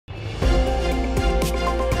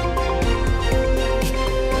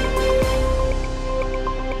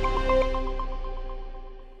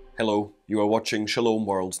Hello, you are watching Shalom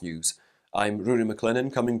World News. I'm Rory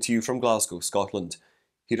McLennan coming to you from Glasgow, Scotland.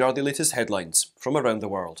 Here are the latest headlines from around the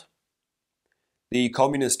world. The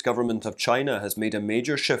Communist government of China has made a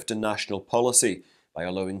major shift in national policy by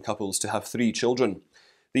allowing couples to have 3 children.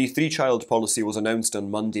 The 3-child policy was announced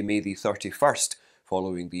on Monday, May the 31st,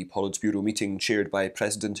 following the Politbureau meeting chaired by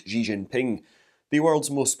President Xi Jinping. The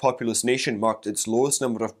world's most populous nation marked its lowest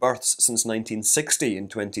number of births since 1960 in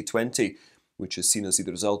 2020, which is seen as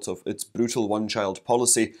the result of its brutal one-child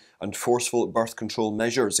policy and forceful birth control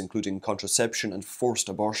measures, including contraception and forced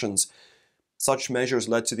abortions. Such measures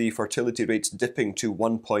led to the fertility rate dipping to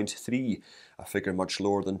 1.3, a figure much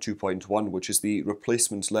lower than 2.1, which is the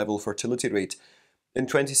replacement level fertility rate. In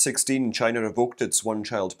 2016, China revoked its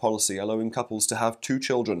one-child policy, allowing couples to have 2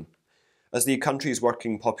 children. As the country's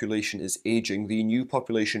working population is ageing, the new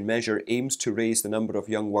population measure aims to raise the number of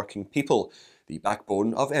young working people, the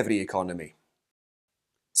backbone of every economy.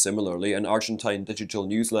 Similarly, an Argentine digital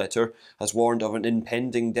newsletter has warned of an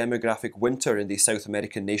impending demographic winter in the South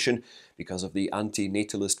American nation because of the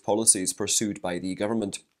anti-natalist policies pursued by the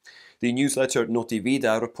government. The newsletter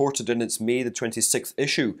Notivida reported in its May the 26th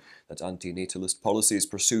issue that anti-natalist policies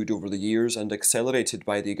pursued over the years and accelerated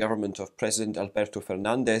by the government of President Alberto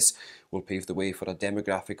Fernandez will pave the way for a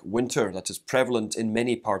demographic winter that is prevalent in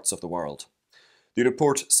many parts of the world. The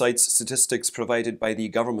report cites statistics provided by the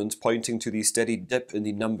government pointing to the steady dip in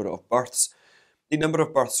the number of births. The number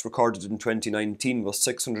of births recorded in 2019 was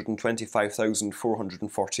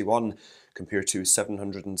 625,441, compared to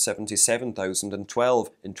 777,012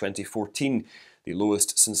 in 2014, the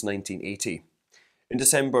lowest since 1980. In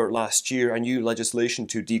December last year, a new legislation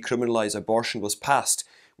to decriminalise abortion was passed,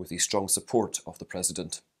 with the strong support of the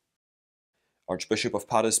President. Archbishop of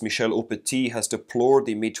Paris Michel Aupetit has deplored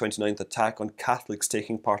the May 29th attack on Catholics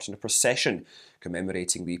taking part in a procession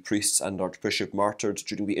commemorating the priests and archbishop martyred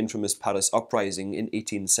during the infamous Paris uprising in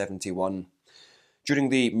 1871. During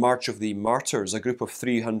the March of the Martyrs, a group of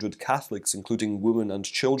 300 Catholics, including women and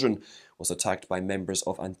children, was attacked by members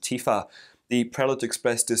of Antifa. The prelate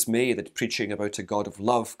expressed dismay that preaching about a God of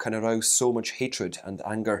love can arouse so much hatred and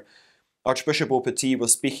anger. Archbishop Aupetit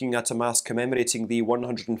was speaking at a mass commemorating the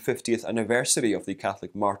 150th anniversary of the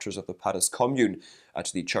Catholic martyrs of the Paris Commune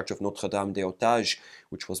at the Church of Notre-Dame des Otages,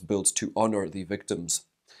 which was built to honour the victims.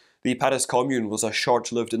 The Paris Commune was a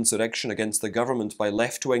short-lived insurrection against the government by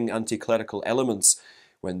left-wing anti-clerical elements.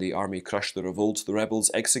 When the army crushed the revolt, the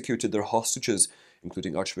rebels executed their hostages,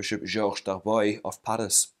 including Archbishop Georges Darboy of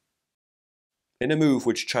Paris. In a move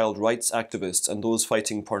which child rights activists and those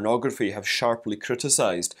fighting pornography have sharply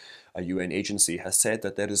criticised, a UN agency has said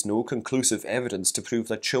that there is no conclusive evidence to prove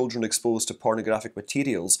that children exposed to pornographic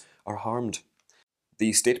materials are harmed.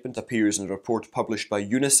 The statement appears in a report published by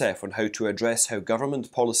UNICEF on how to address how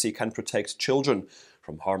government policy can protect children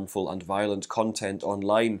from harmful and violent content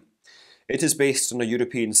online. It is based on a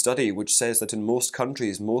European study which says that in most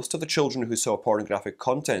countries, most of the children who saw pornographic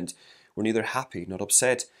content were neither happy nor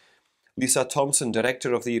upset. Lisa Thompson,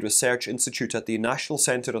 director of the Research Institute at the National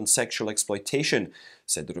Centre on Sexual Exploitation,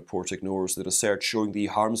 said the report ignores the research showing the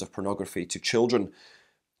harms of pornography to children.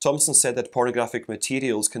 Thompson said that pornographic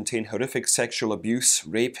materials contain horrific sexual abuse,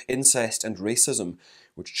 rape, incest and racism,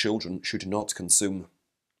 which children should not consume.